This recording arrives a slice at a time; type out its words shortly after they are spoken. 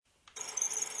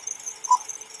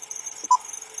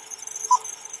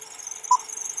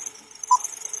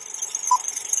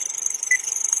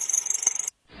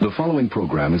following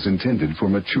program is intended for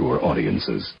mature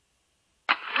audiences.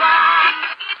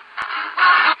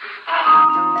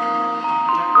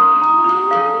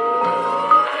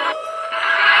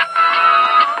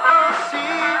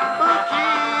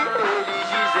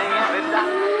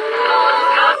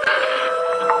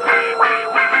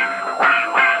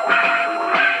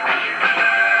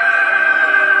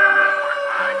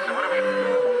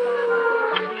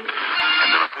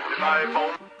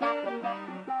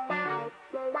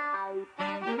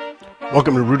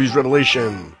 Welcome to Rudy's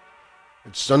Revelation.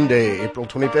 It's Sunday, April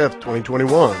 25th,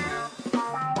 2021.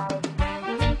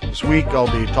 This week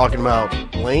I'll be talking about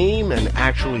blame and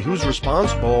actually who's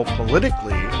responsible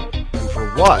politically and for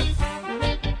what.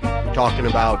 We're talking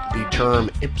about the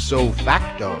term ipso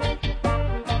facto.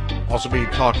 Also be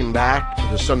talking back to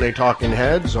the Sunday Talking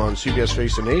Heads on CBS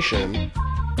Face the Nation,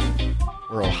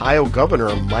 where Ohio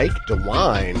Governor Mike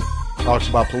DeWine talks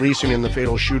about policing in the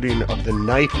fatal shooting of the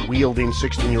knife-wielding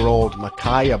 16-year-old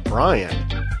Ma'Khia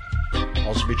Bryant.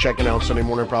 Also be checking out Sunday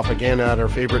Morning Propaganda at our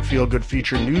favorite feel-good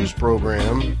feature news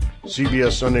program,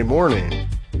 CBS Sunday Morning.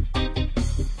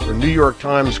 Where New York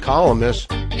Times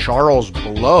columnist Charles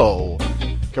Blow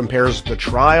compares the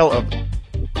trial of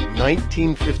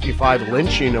 1955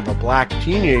 lynching of a black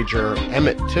teenager,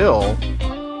 Emmett Till,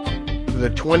 the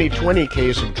 2020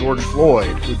 case of George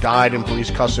Floyd, who died in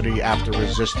police custody after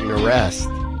resisting arrest.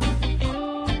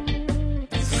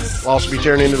 We'll also be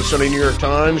tearing into the Sunday New York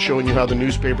Times, showing you how the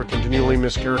newspaper continually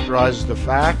mischaracterizes the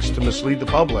facts to mislead the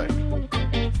public.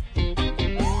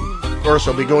 Of course,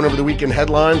 I'll be going over the weekend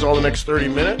headlines all the next 30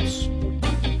 minutes.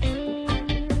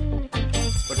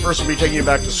 But first, we'll be taking you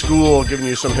back to school, giving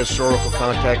you some historical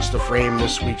context to frame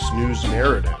this week's news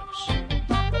narratives.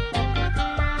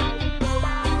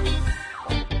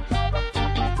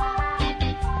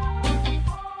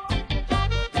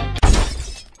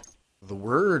 The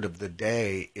word of the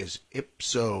day is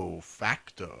ipso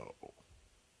facto.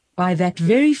 By that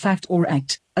very fact or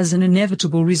act, as an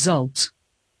inevitable result.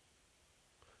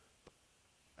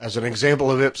 As an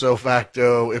example of ipso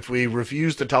facto, if we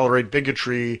refuse to tolerate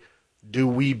bigotry, do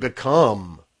we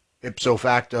become ipso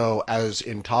facto as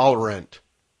intolerant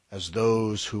as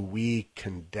those who we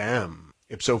condemn?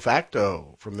 Ipso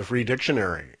facto, from the Free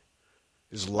Dictionary,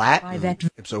 is Latin,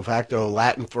 ipso facto,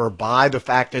 Latin for by the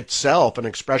fact itself, an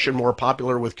expression more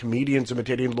popular with comedians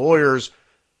imitating lawyers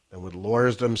than with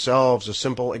lawyers themselves. A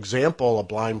simple example, a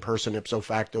blind person ipso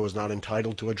facto is not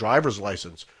entitled to a driver's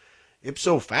license.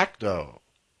 Ipso facto.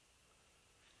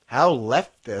 How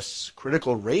leftist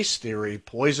critical race theory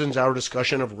poisons our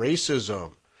discussion of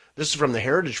racism. This is from the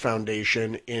Heritage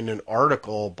Foundation in an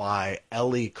article by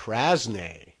Ellie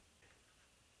Krasny.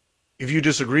 If you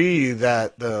disagree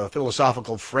that the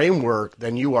philosophical framework,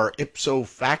 then you are ipso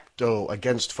facto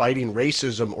against fighting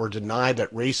racism or deny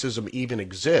that racism even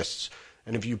exists.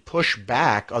 And if you push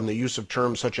back on the use of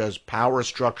terms such as power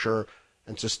structure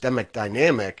and systemic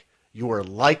dynamic, you are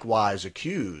likewise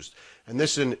accused. And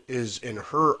this is in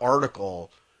her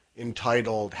article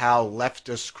entitled How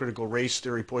Leftist Critical Race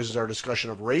Theory Poisons Our Discussion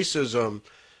of Racism.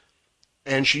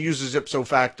 And she uses ipso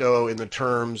facto in the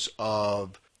terms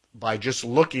of, by just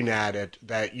looking at it,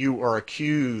 that you are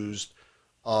accused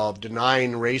of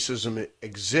denying racism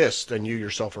exists, and you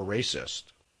yourself are racist.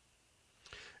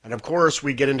 And of course,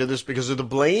 we get into this because of the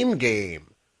blame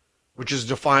game, which is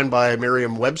defined by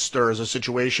Merriam-Webster as a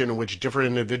situation in which different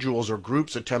individuals or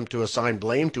groups attempt to assign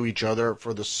blame to each other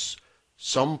for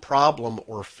some problem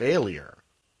or failure.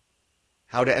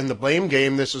 How to end the blame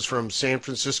game. This is from San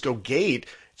Francisco Gate.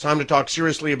 It's time to talk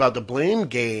seriously about the blame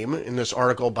game in this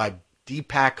article by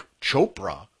Deepak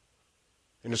Chopra,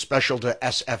 in a special to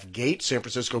SF Gate, San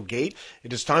Francisco Gate.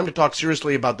 It is time to talk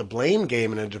seriously about the blame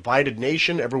game. In a divided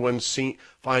nation, everyone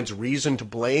finds reason to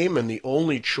blame, and the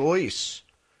only choice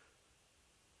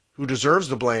who deserves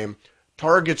the blame.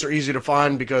 Targets are easy to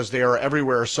find because they are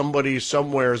everywhere. Somebody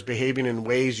somewhere is behaving in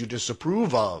ways you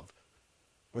disapprove of.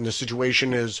 When the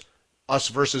situation is us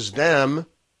versus them,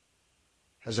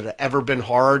 has it ever been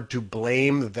hard to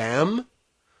blame them?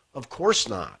 Of course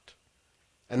not.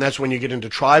 And that's when you get into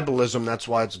tribalism. That's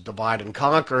why it's divide and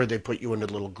conquer. They put you into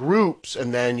little groups,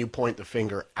 and then you point the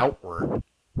finger outward.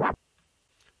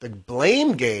 The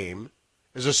blame game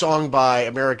is a song by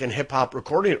American hip-hop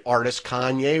recording artist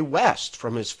Kanye West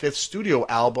from his 5th studio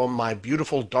album, My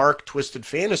Beautiful Dark Twisted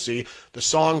Fantasy. The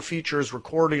song features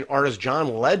recording artist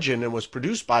John Legend and was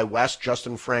produced by West,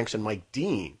 Justin Franks, and Mike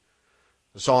Dean.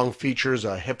 The song features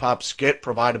a hip-hop skit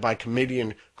provided by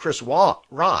comedian Chris Rock.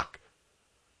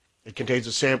 It contains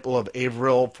a sample of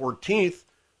Avril 14th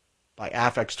by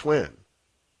Aphex Twin.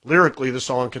 Lyrically, the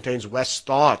song contains West's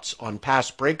thoughts on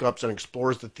past breakups and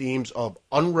explores the themes of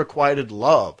unrequited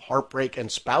love, heartbreak,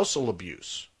 and spousal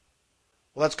abuse.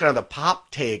 Well, that's kind of the pop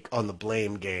take on the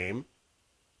blame game.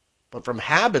 But from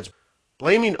Habits,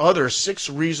 blaming others,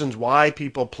 6 reasons why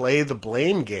people play the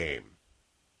blame game.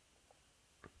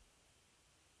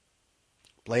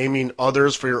 Blaming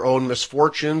others for your own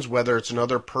misfortunes, whether it's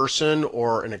another person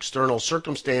or an external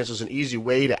circumstance, is an easy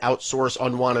way to outsource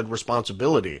unwanted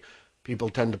responsibility. People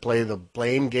tend to play the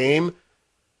blame game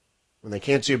when they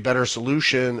can't see a better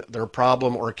solution, their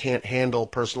problem, or can't handle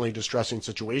personally distressing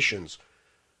situations.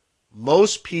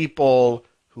 Most people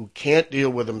who can't deal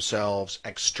with themselves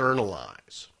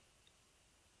externalize.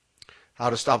 How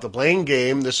to Stop the Blame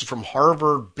Game. This is from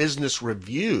Harvard Business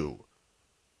Review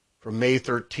from May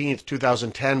 13th,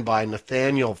 2010 by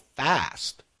Nathaniel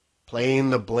Fast. Playing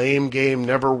the blame game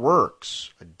never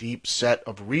works. A deep set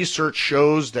of research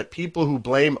shows that people who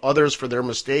blame others for their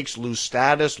mistakes lose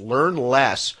status, learn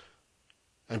less,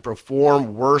 and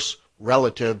perform worse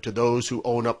relative to those who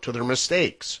own up to their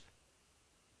mistakes.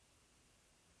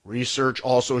 Research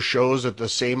also shows that the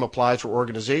same applies for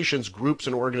organizations. Groups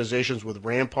and organizations with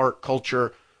rampant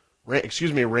culture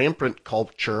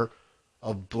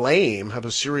of blame have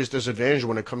a serious disadvantage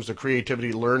when it comes to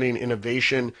creativity, learning,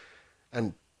 innovation,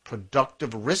 and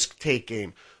productive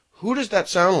risk-taking. Who does that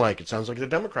sound like? It sounds like the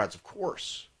Democrats, of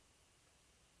course.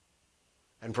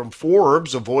 And from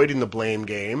Forbes, Avoiding the Blame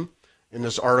Game, in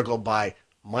this article by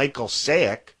Michael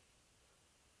Sayek,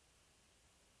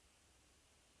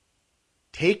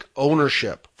 take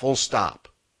ownership, full stop.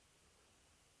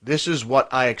 This is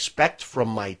what I expect from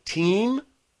my team,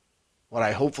 what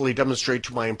I hopefully demonstrate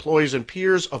to my employees and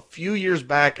peers. A few years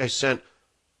back, I sent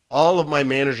all of my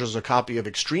managers a copy of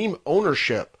Extreme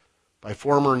Ownership by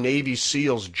former Navy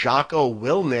SEALs Jocko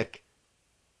Willink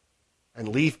and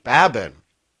Leif Babin.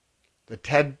 The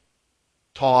TED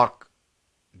Talk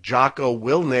Jocko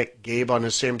Willink gave on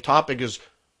the same topic is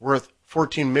worth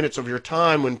 14 minutes of your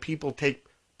time. When people take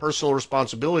personal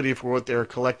responsibility for what they're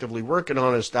collectively working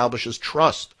on, it establishes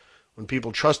trust. When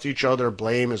people trust each other,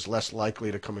 blame is less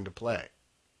likely to come into play.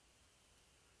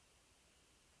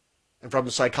 And from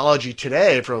Psychology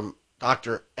Today, from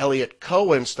Dr. Elliot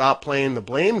Cohen, Stop Playing the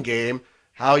Blame Game,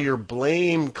 How Your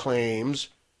Blame Claims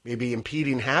May Be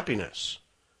Impeding Happiness.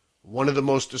 One of the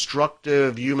most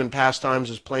destructive human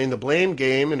pastimes is playing the blame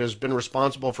game and has been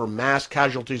responsible for mass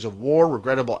casualties of war,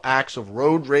 regrettable acts of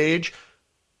road rage,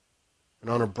 and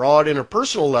on a broad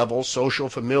interpersonal level, social,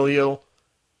 familial,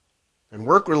 and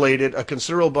work-related, a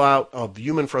considerable amount of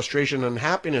human frustration and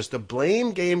unhappiness. The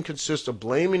blame game consists of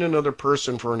blaming another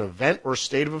person for an event or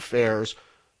state of affairs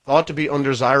thought to be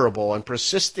undesirable and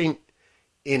persisting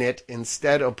in it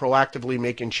instead of proactively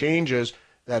making changes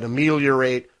that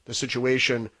ameliorate the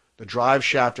situation. The drive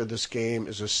shaft of this game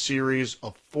is a series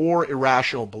of 4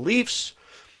 irrational beliefs.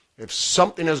 If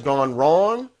something has gone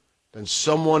wrong, then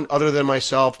someone other than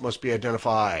myself must be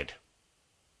identified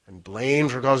and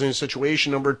blamed for causing the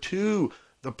situation. Number 2,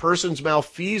 the person's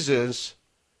malfeasance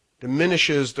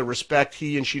diminishes the respect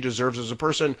he and she deserves as a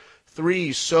person.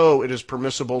 3, so it is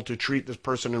permissible to treat this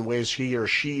person in ways he or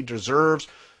she deserves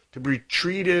to be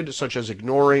treated, such as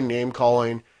ignoring,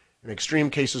 name-calling, in extreme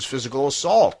cases, physical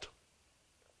assault.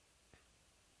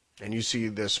 And you see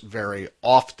this very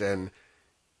often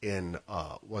in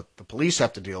what the police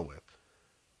have to deal with.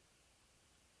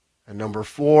 And number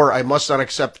 4, I must not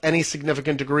accept any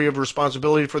significant degree of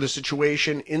responsibility for the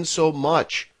situation, in so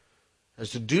much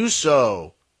as to do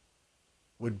so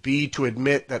would be to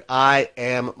admit that I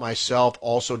am myself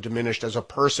also diminished as a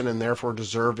person and therefore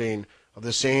deserving of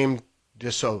the same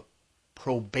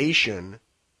disapprobation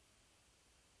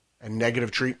and negative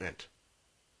treatment.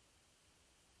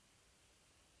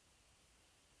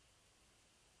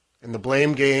 And The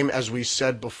Blame Game, as we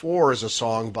said before, is a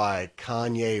song by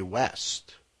Kanye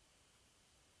West.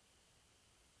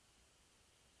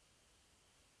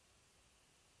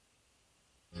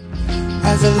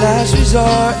 As a last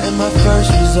resort and my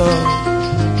first resort,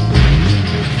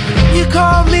 you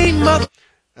call me mother.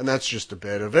 And that's just a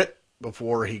bit of it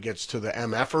before he gets to the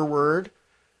MFer word.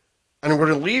 And I'm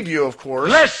going to leave you, of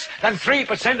course, less than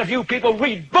 3% of you people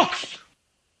read books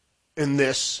in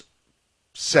this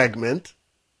segment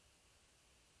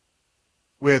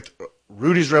with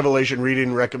Rudy's Revelation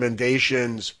Reading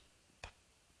Recommendations,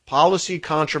 Policy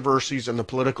Controversies and the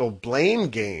Political Blame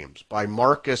Games by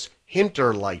Marcus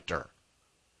Hinterleiter.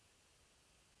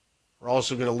 We're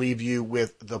also going to leave you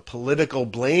with The Political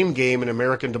Blame Game in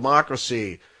American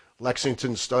Democracy,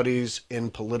 Lexington Studies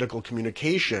in Political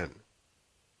Communication.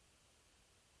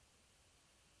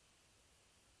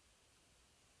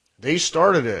 They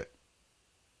started it.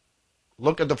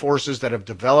 look at the forces that have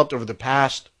developed over the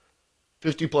past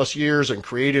 50 plus years and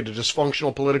created a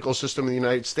dysfunctional political system in the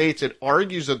United States, it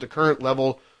argues that the current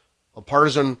level of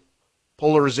partisan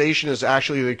polarization is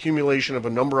actually the accumulation of a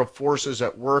number of forces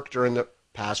at work during the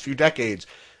past few decades.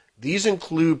 These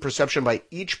include perception by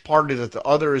each party that the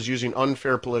other is using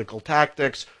unfair political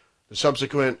tactics, the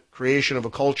subsequent creation of a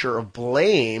culture of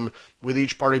blame, with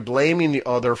each party blaming the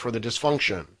other for the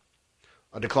dysfunction,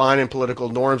 a decline in political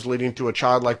norms leading to a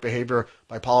childlike behavior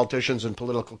by politicians and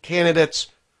political candidates,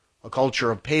 a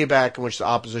culture of payback in which the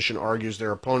opposition argues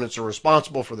their opponents are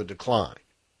responsible for the decline.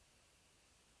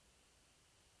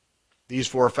 These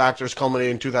four factors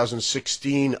culminated in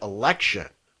 2016 election,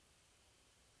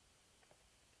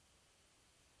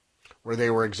 where they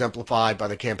were exemplified by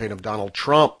the campaign of Donald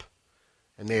Trump,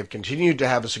 and they have continued to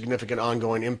have a significant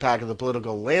ongoing impact on the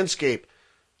political landscape.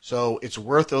 So it's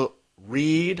worth a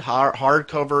read.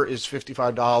 Hardcover is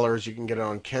 $55. You can get it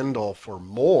on Kindle for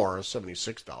more,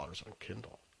 $76 on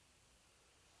Kindle.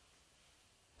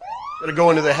 Going to go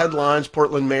into the headlines.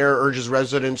 Portland mayor urges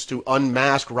residents to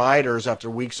unmask rioters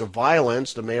after weeks of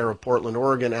violence. The mayor of Portland,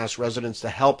 Oregon, asked residents to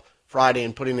help Friday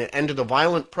in putting an end to the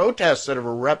violent protests that have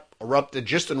erupted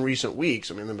just in recent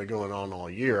weeks. I mean, they've been going on all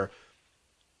year.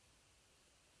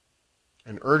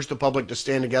 And urged the public to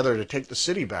stand together to take the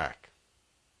city back.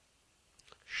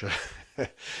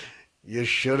 You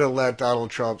should have let Donald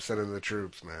Trump send in the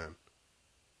troops, man.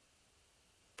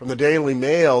 From the Daily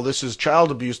Mail, this is child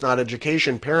abuse, not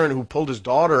education. Parent who pulled his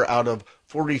daughter out of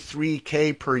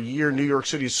 $43K per year New York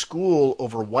City school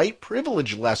over white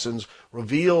privilege lessons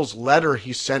reveals letter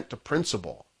he sent to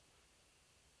principal.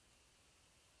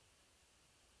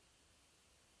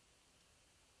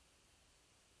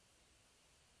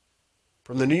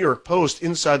 From the New York Post,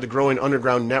 inside the growing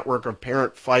underground network of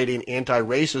parent fighting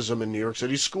anti-racism in New York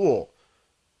City school.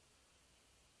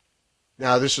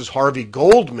 Now, this is Harvey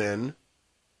Goldman.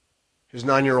 His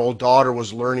 9-year-old daughter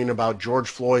was learning about George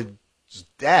Floyd's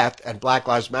death and Black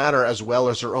Lives Matter, as well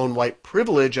as her own white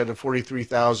privilege at a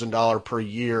 $43,000 per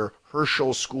year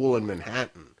Herschel School in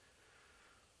Manhattan.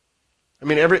 I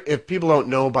mean, if people don't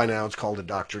know by now, it's called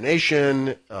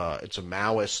indoctrination. It's a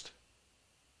Maoist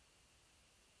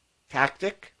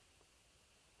tactic.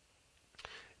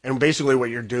 And basically what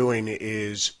you're doing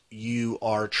is you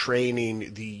are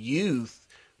training the youth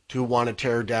to want to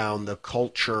tear down the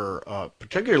culture,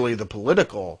 particularly the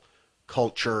political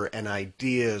culture and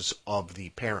ideas of the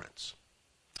parents.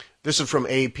 This is from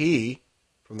AP,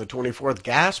 from the 24th.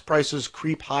 Gas prices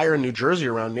creep higher in New Jersey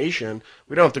around nation.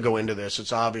 We don't have to go into this.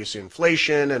 It's obviously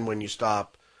inflation, and when you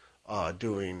stop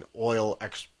doing oil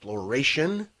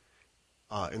exploration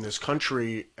in this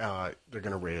country, they're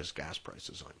going to raise gas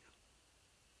prices on you.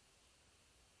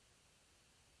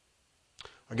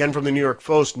 Again, from the New York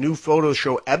Post, new photos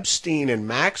show Epstein and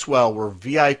Maxwell were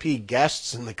VIP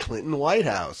guests in the Clinton White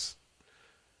House.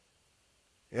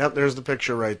 Yep, there's the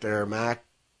picture right there.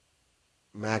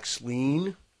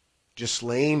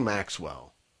 Ghislaine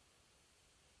Maxwell.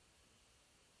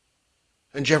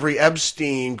 And Jeffrey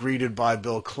Epstein greeted by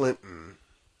Bill Clinton.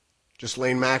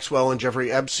 Ghislaine Maxwell and Jeffrey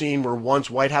Epstein were once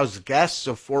White House guests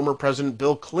of former President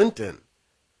Bill Clinton.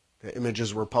 The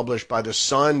images were published by The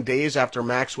Sun days after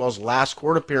Maxwell's last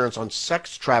court appearance on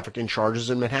sex trafficking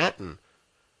charges in Manhattan,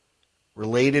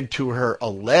 related to her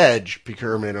alleged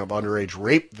procurement of underage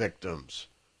rape victims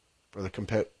for the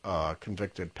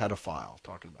convicted pedophile,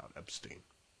 talking about Epstein.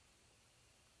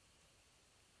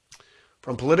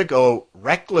 From Politico,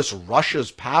 reckless Russia's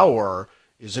power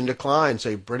is in decline,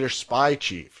 say British spy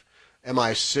chief.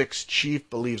 MI6 chief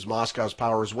believes Moscow's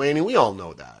power is waning. We all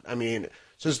know that. I mean,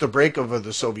 since the breakup of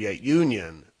the Soviet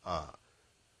Union,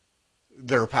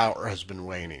 their power has been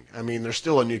waning. I mean, they're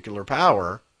still a nuclear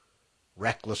power.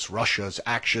 Reckless Russia's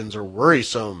actions are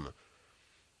worrisome.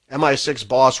 MI6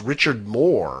 boss Richard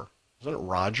Moore, wasn't it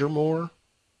Roger Moore?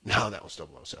 No, that was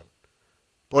 007.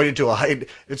 Pointed to a height.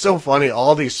 It's so funny,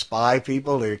 all these spy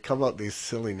people, they come up with these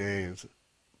silly names.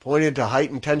 Pointed to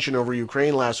heightened tension over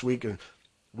Ukraine last week, and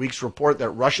week's report that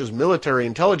Russia's military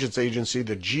intelligence agency,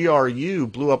 the GRU,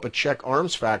 blew up a Czech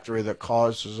arms factory that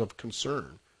causes of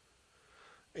concern.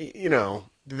 You know,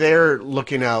 they're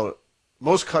looking out,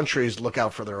 most countries look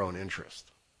out for their own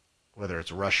interest, whether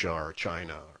it's Russia or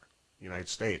China or the United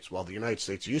States. Well, the United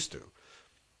States used to.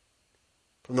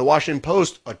 From the Washington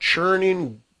Post, a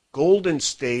churning Golden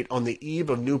State on the eve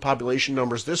of new population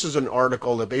numbers. This is an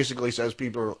article that basically says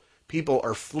people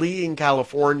are fleeing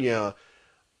California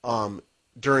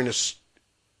during a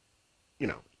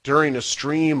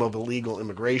stream of illegal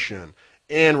immigration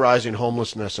and rising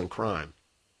homelessness and crime.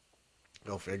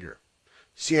 Go figure.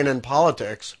 CNN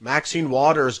Politics, Maxine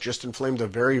Waters just inflamed a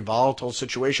very volatile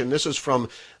situation. This is from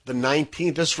the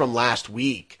 19th. This is from last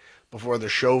week before the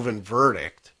Chauvin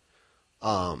verdict.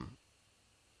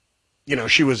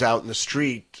 She was out in the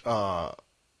street,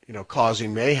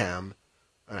 causing mayhem,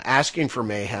 asking for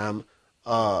mayhem,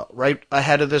 right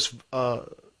ahead of this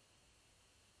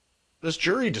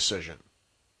jury decision.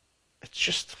 It's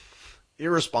just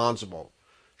irresponsible.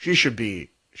 She should be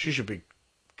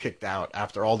kicked out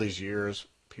after all these years.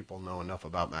 People know enough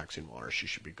about Maxine Waters. She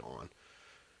should be gone.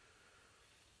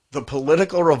 The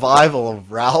political revival of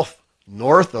Ralph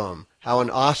Northam, how an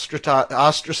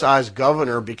ostracized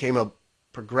governor became a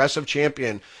progressive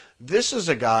champion. This is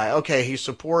a guy, okay, he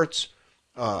supports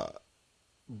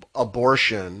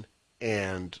abortion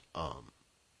and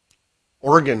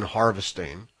organ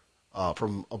harvesting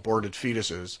from aborted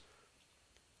fetuses.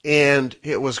 And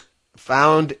it was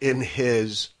found in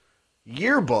his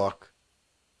yearbook,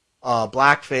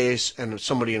 blackface and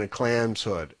somebody in a Klan's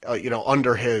hood,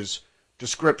 under his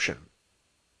description.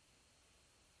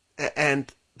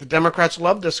 And the Democrats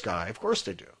love this guy. Of course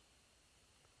they do.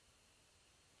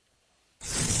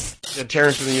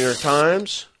 Terrence from the New York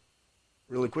Times,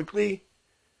 really quickly.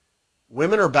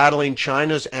 Women are battling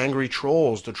China's angry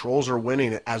trolls. The trolls are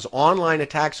winning. As online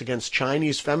attacks against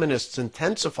Chinese feminists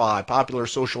intensify, popular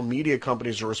social media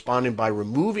companies are responding by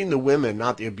removing the women,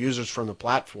 not the abusers, from the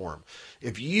platform.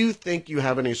 If you think you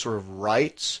have any sort of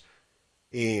rights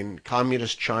in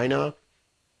communist China,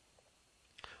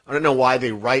 I don't know why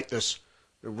they write this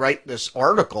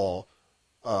article.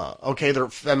 Okay, they're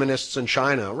feminists in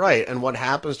China, right? And what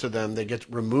happens to them? They get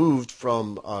removed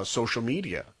from social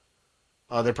media.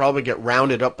 They probably get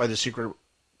rounded up by the secret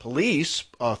police,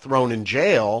 thrown in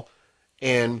jail,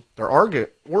 and their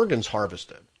organs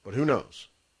harvested. But who knows?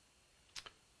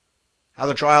 How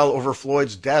the trial over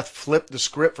Floyd's death flipped the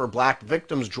script for black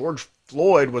victims. George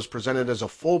Floyd was presented as a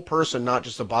full person, not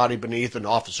just a body beneath an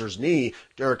officer's knee.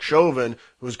 Derek Chauvin,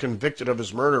 who was convicted of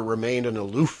his murder, remained an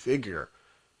aloof figure.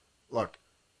 Look,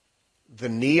 the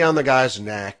knee on the guy's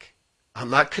neck, I'm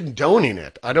not condoning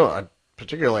it. I don't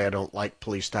like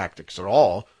police tactics at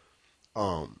all.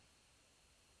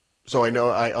 So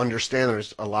I understand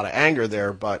there's a lot of anger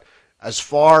there, but as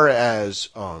far as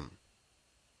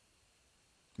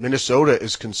Minnesota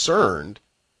is concerned,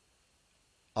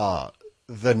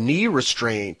 the knee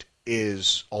restraint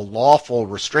is a lawful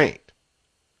restraint.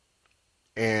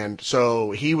 And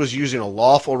so he was using a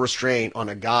lawful restraint on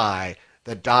a guy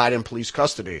that died in police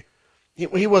custody.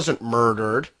 He wasn't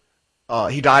murdered.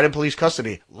 He died in police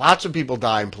custody. Lots of people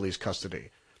die in police custody.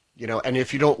 And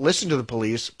if you don't listen to the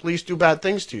police do bad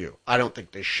things to you. I don't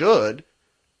think they should,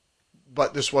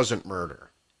 but this wasn't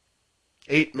murder.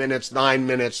 8 minutes, 9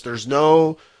 minutes, there's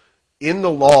no, in the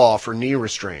law for knee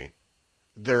restraint,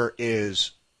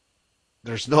 there's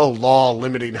no law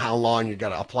limiting how long you got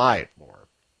to apply it for.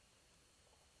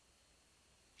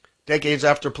 Decades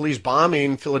after police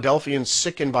bombing, Philadelphians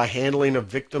sickened by handling of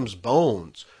victims'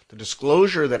 bones. The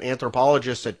disclosure that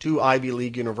anthropologists at 2 Ivy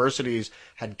League universities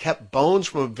had kept bones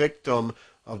from a victim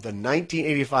of the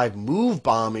 1985 MOVE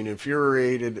bombing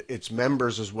infuriated its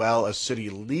members as well as city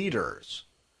leaders.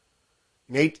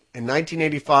 In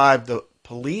 1985, the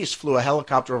police flew a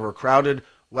helicopter over a crowded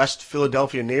West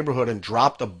Philadelphia neighborhood and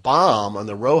dropped a bomb on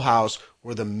the row house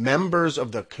where the members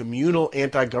of the communal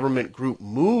anti-government group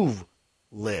MOVE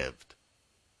lived.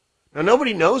 Now,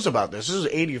 nobody knows about this. This is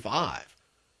 85.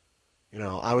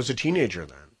 I was a teenager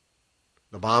then.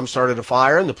 The bomb started a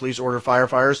fire, and the police ordered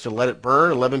firefighters to let it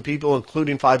burn. 11 people,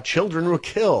 including 5 children, were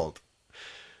killed.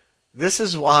 This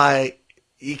is why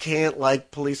you can't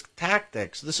like police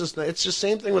tactics. It's the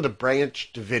same thing with the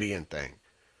Branch Davidian thing.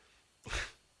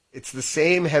 It's the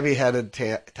same heavy-headed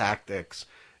tactics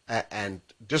and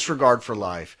disregard for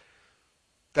life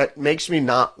that makes me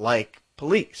not like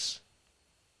police.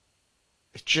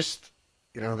 It's just,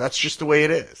 that's just the way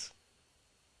it is.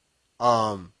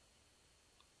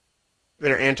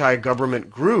 Their anti-government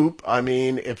group,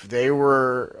 if they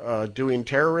were doing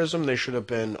terrorism, they should have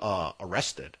been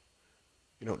arrested.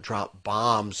 You don't drop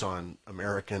bombs on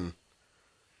American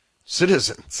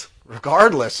citizens,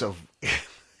 regardless of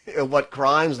what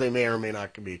crimes they may or may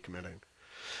not be committing.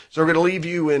 So we're going to leave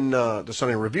you in the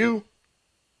Sunday Review.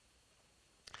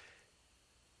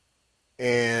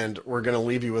 And we're going to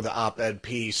leave you with the op-ed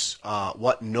piece,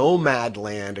 What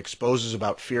Nomadland Exposes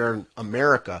About Fear in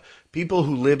America. People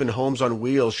who live in homes on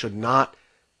wheels should not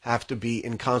have to be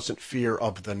in constant fear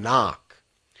of the knock.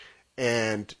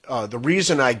 And the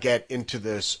reason I get into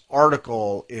this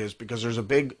article is because there's a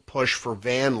big push for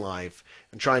van life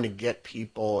and trying to get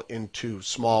people into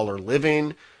smaller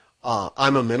living.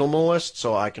 I'm a minimalist,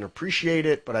 so I can appreciate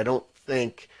it, but I don't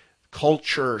think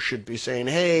culture should be saying,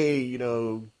 hey,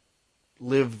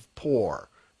 live poor.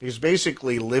 Because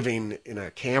basically living in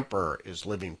a camper is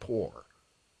living poor.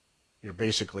 You're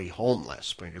basically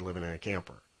homeless when you're living in a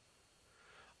camper.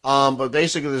 But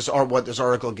basically what this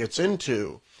article gets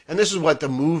into, and this is what the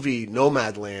movie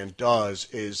Nomadland does,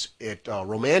 is it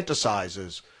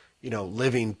romanticizes,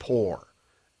 living poor.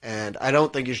 And I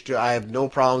don't think you should. I have no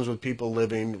problems with people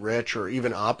living rich or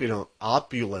even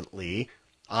opulently.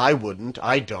 I wouldn't.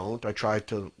 I don't. I try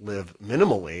to live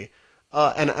minimally,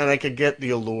 and I could get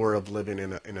the allure of living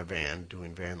in a van,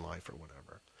 doing van life or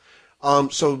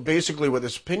whatever. So basically, what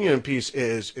this opinion piece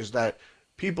is that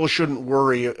people shouldn't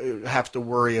have to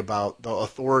worry about the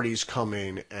authorities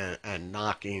coming and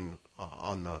knocking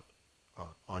on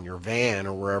your van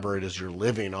or wherever it is you're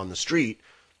living on the street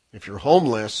if you're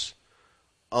homeless.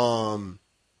 And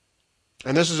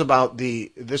this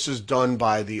is done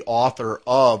by the author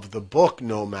of the book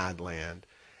Nomadland,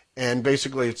 and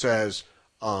basically it says,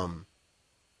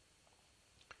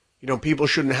 people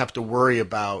shouldn't have to worry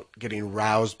about getting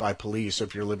roused by police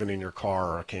if you're living in your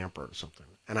car or a camper or something.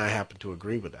 And I happen to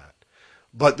agree with that.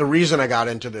 But the reason I got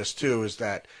into this too is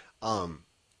that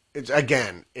it's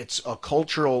a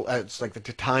cultural. It's like the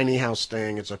tiny house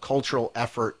thing. It's a cultural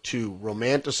effort to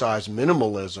romanticize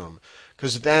minimalism.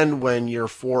 Because then when you're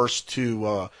forced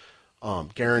to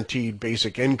guaranteed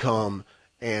basic income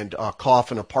and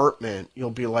cough an apartment,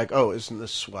 you'll be like, oh, isn't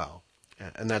this swell?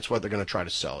 And that's what they're going to try to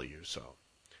sell you. So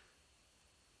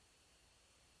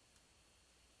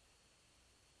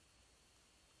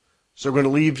we're going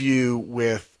to leave you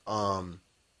with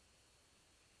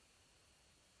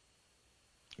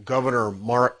Governor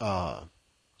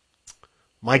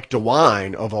Mike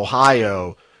DeWine of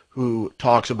Ohio, who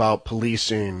talks about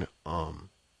policing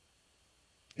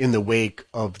in the wake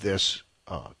of this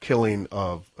killing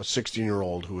of a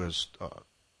 16-year-old who is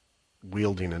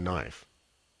wielding a knife.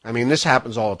 I mean, this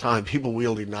happens all the time. People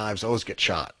wielding knives always get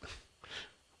shot.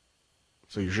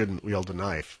 So you shouldn't wield a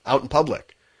knife out in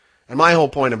public. And my whole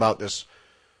point about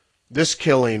this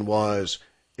killing was,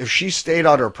 if she stayed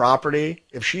on her property,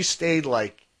 if she stayed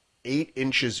like 8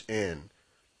 inches in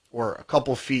or a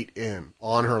couple feet in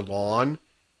on her lawn,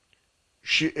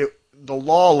 the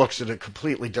law looks at it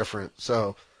completely different.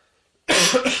 So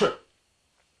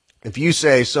if you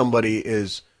say somebody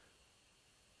is,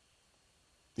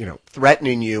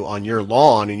 threatening you on your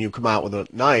lawn and you come out with a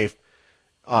knife,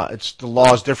 the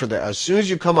law is different. That as soon as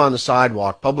you come on the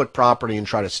sidewalk, public property, and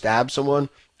try to stab someone,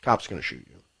 cop's going to shoot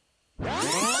you.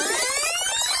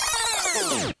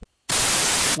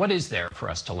 What is there for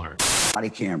us to learn? Body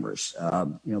cameras.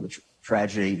 The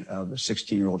tragedy of the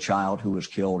 16-year-old child who was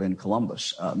killed in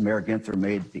Columbus. Mayor Ginther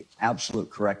made the absolute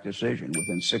correct decision.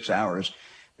 Within 6 hours,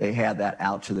 they had that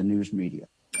out to the news media.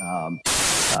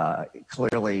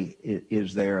 Clearly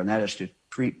is there, and that is to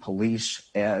treat police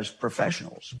as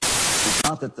professionals. It's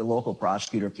not that the local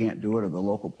prosecutor can't do it or the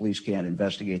local police can't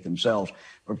investigate themselves,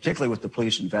 but particularly with the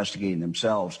police investigating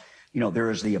themselves, there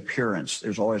is the appearance.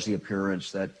 There's always the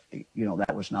appearance that,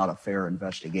 that was not a fair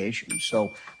investigation. So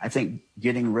I think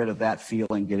getting rid of that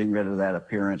feeling, getting rid of that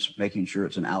appearance, making sure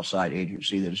it's an outside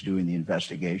agency that is doing the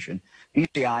investigation.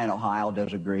 BCI in Ohio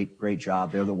does a great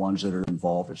job. They're the ones that are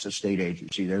involved. It's a state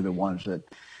agency. They're the ones that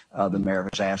the mayor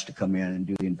has asked to come in and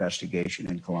do the investigation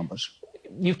in Columbus.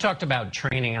 You've talked about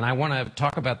training, and I want to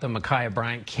talk about the Ma'Khia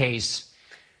Bryant case.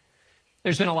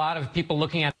 There's been a lot of people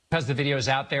looking at, because the video is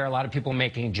out there, a lot of people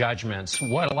making judgments.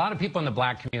 What a lot of people in the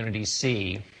black community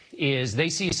see is they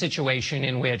see a situation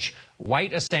in which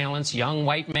white assailants, young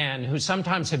white men who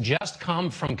sometimes have just come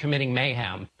from committing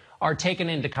mayhem, are taken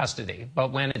into custody.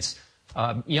 But when it's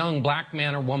a young black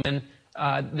man or woman,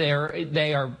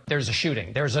 there's a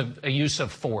shooting. There's a use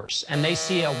of force. And they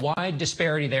see a wide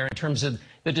disparity there in terms of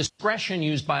the discretion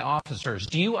used by officers.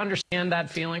 Do you understand that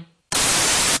feeling?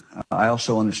 I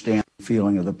also understand the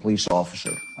feeling of the police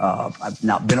officer. I've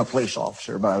not been a police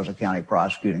officer, but I was a county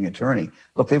prosecuting attorney.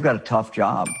 Look, they've got a tough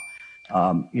job.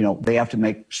 They have to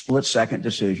make split-second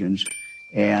decisions.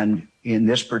 And in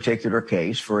this particular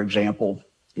case, for example,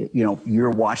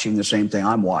 you're watching the same thing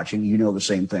I'm watching. You know the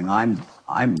same thing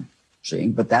I'm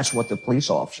seeing, but that's what the police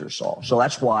officer saw. So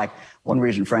that's why one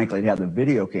reason, frankly, to have the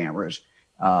video cameras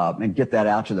and get that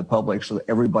out to the public so that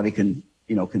everybody can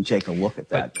take a look at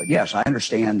that. But yes, I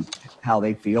understand how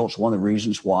they feel. It's one of the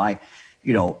reasons why,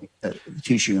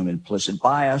 teaching them implicit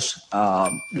bias.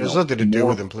 There's nothing to do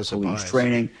with implicit bias.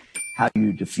 Training, how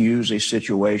you diffuse a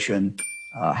situation,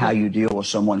 how you deal with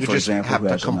someone, for example, who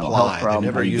has a mental health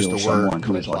problem, how you deal with someone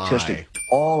who is autistic.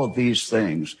 All of these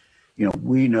things,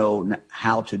 we know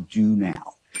how to do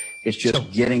now. It's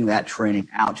just getting that training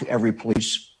out to every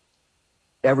police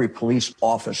every police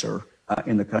officer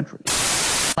in the country.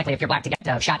 Likely if you're black to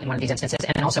get shot in one of these instances.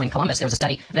 And then also in Columbus, there was a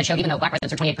study that showed even though black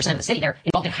residents are 28% of the city, they're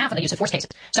involved in half of the use of force cases.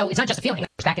 So it's not just a feeling,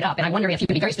 let's back it up. And I wonder if you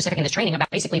could be very specific in this training about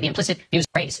basically the implicit views of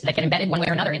race that get embedded one way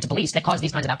or another into police that cause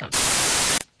these kinds of outcomes.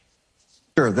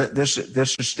 Sure, this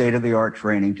is state-of-the-art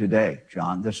training today,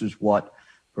 John. This is what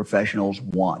professionals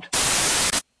want.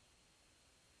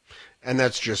 And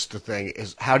that's just the thing,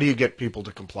 is how do you get people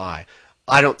to comply?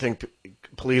 I don't think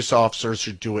police officers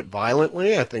should do it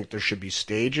violently. I think there should be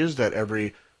stages that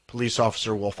every police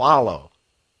officer will follow.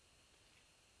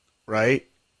 Right?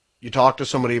 You talk to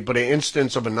somebody, but an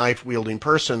instance of a knife-wielding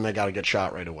person, they got to get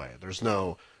shot right away.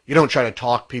 You don't try to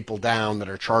talk people down that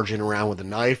are charging around with a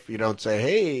knife. You don't say,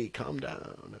 hey, calm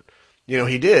down.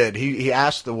 He did. He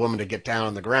asked the woman to get down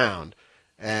on the ground,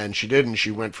 and she didn't. She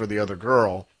went for the other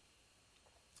girl,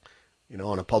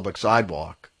 on a public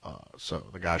sidewalk. So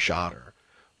the guy shot her.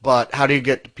 But how do you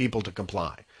get people to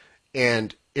comply?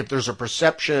 And if there's a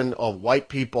perception of white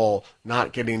people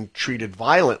not getting treated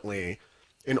violently,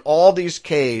 in all these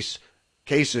cases,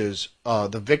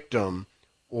 the victim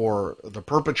or the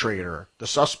perpetrator, the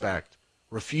suspect,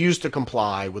 refused to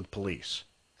comply with police.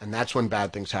 And that's when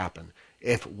bad things happen.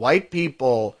 If white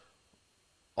people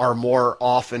are more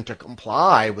often to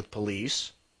comply with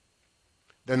police,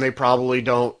 then they probably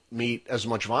don't meet as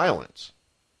much violence.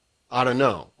 I don't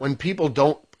know. When people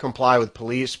don't comply with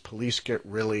police get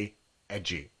really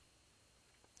edgy.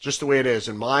 Just the way it is.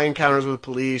 In my encounters with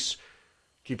police,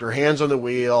 keep your hands on the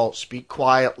wheel, speak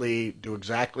quietly, do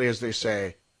exactly as they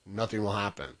say, nothing will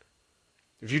happen.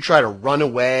 If you try to run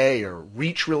away or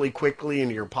reach really quickly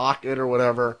into your pocket or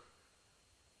whatever,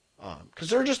 because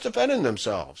they're just defending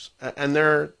themselves, and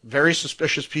they're very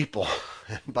suspicious people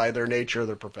by their nature of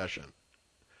their profession.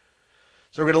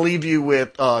 So we're going to leave you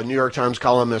with New York Times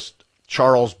columnist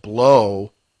Charles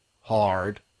Blowhard,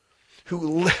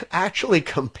 who actually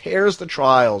compares the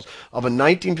trials of a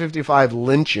 1955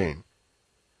 lynching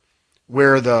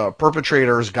where the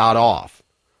perpetrators got off,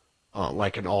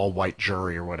 like an all-white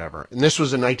jury or whatever. And this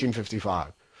was in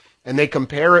 1955. And they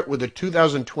compare it with a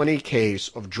 2020 case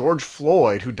of George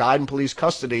Floyd, who died in police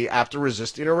custody after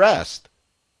resisting arrest.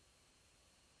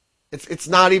 It's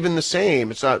not even the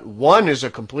same. It's not. One is a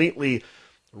completely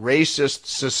racist,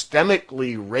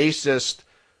 systemically racist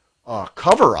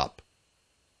cover-up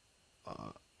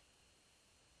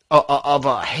of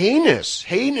a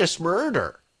heinous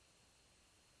murder.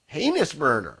 Heinous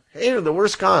murder. The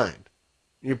worst kind.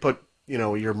 You put,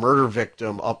 your murder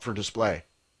victim up for display.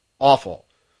 Awful.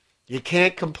 You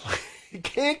can't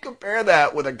compare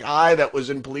that with a guy that was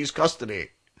in police custody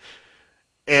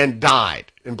and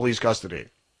died in police custody.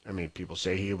 I mean, people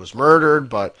say he was murdered,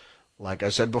 but like I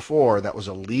said before, that was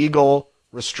a legal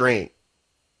restraint.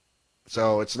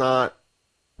 So it's not.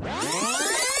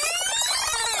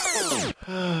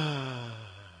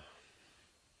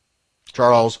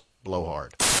 Charles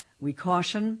Blowhard. We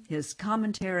caution his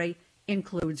commentary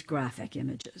includes graphic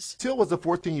images. Till was a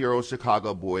 14-year-old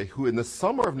Chicago boy who in the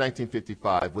summer of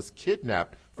 1955 was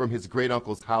kidnapped from his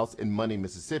great-uncle's house in Money,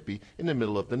 Mississippi in the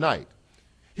middle of the night.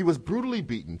 He was brutally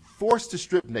beaten, forced to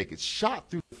strip naked, shot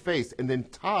through the face, and then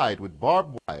tied with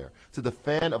barbed wire to the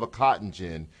fan of a cotton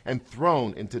gin and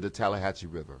thrown into the Tallahatchie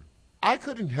River. I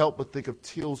couldn't help but think of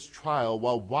Till's trial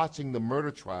while watching the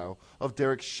murder trial of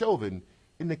Derek Chauvin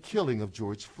in the killing of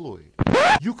George Floyd.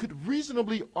 You could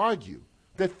reasonably argue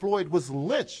that Floyd was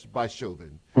lynched by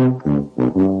Chauvin.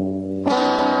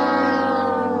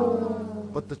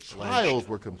 But the trials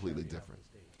were completely different.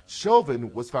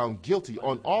 Chauvin was found guilty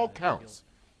on all counts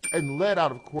and led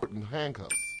out of court in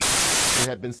handcuffs. It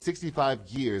had been 65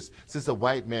 years since a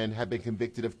white man had been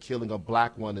convicted of killing a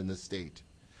black one in the state.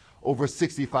 Over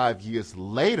 65 years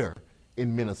later,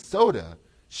 in Minnesota,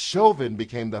 Chauvin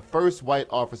became the first white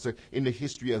officer in the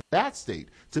history of that state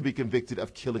to be convicted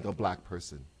of killing a black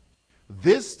person.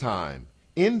 This time,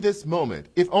 in this moment,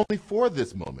 if only for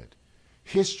this moment,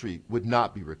 history would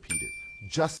not be repeated.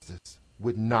 Justice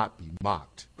would not be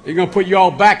mocked. They're going to put you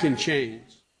all back in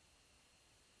chains.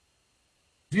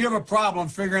 If you have a problem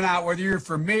figuring out whether you're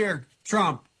for me or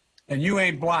Trump, and you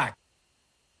ain't black.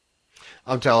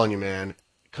 I'm telling you, man,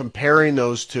 comparing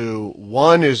those two,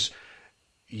 one is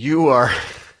you're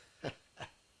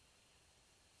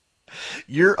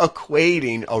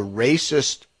equating a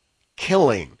racist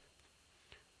killing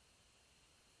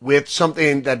with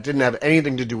something that didn't have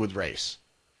anything to do with race.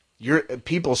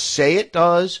 People say it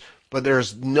does, but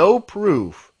there's no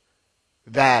proof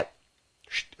that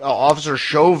Officer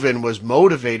Chauvin was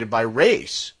motivated by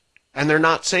race. And they're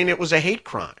not saying it was a hate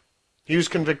crime. He was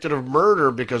convicted of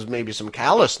murder because maybe some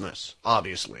callousness,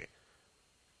 obviously.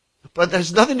 But that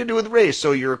has nothing to do with race.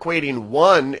 So you're equating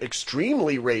one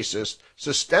extremely racist,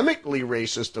 systemically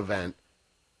racist event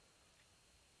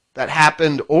that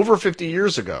happened over 50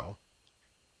 years ago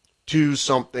to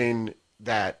something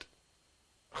that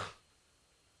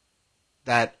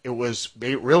it was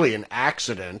really an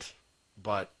accident,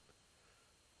 but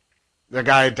the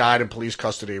guy died in police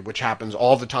custody, which happens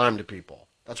all the time to people.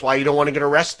 That's why you don't want to get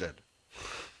arrested,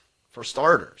 for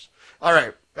starters. All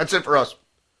right, that's it for us.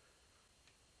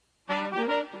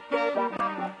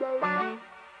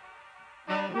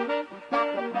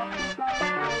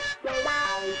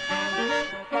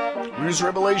 News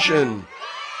Revelation.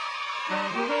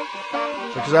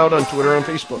 Check us out on Twitter and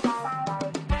Facebook.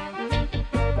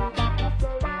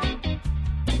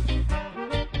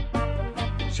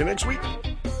 See you next week.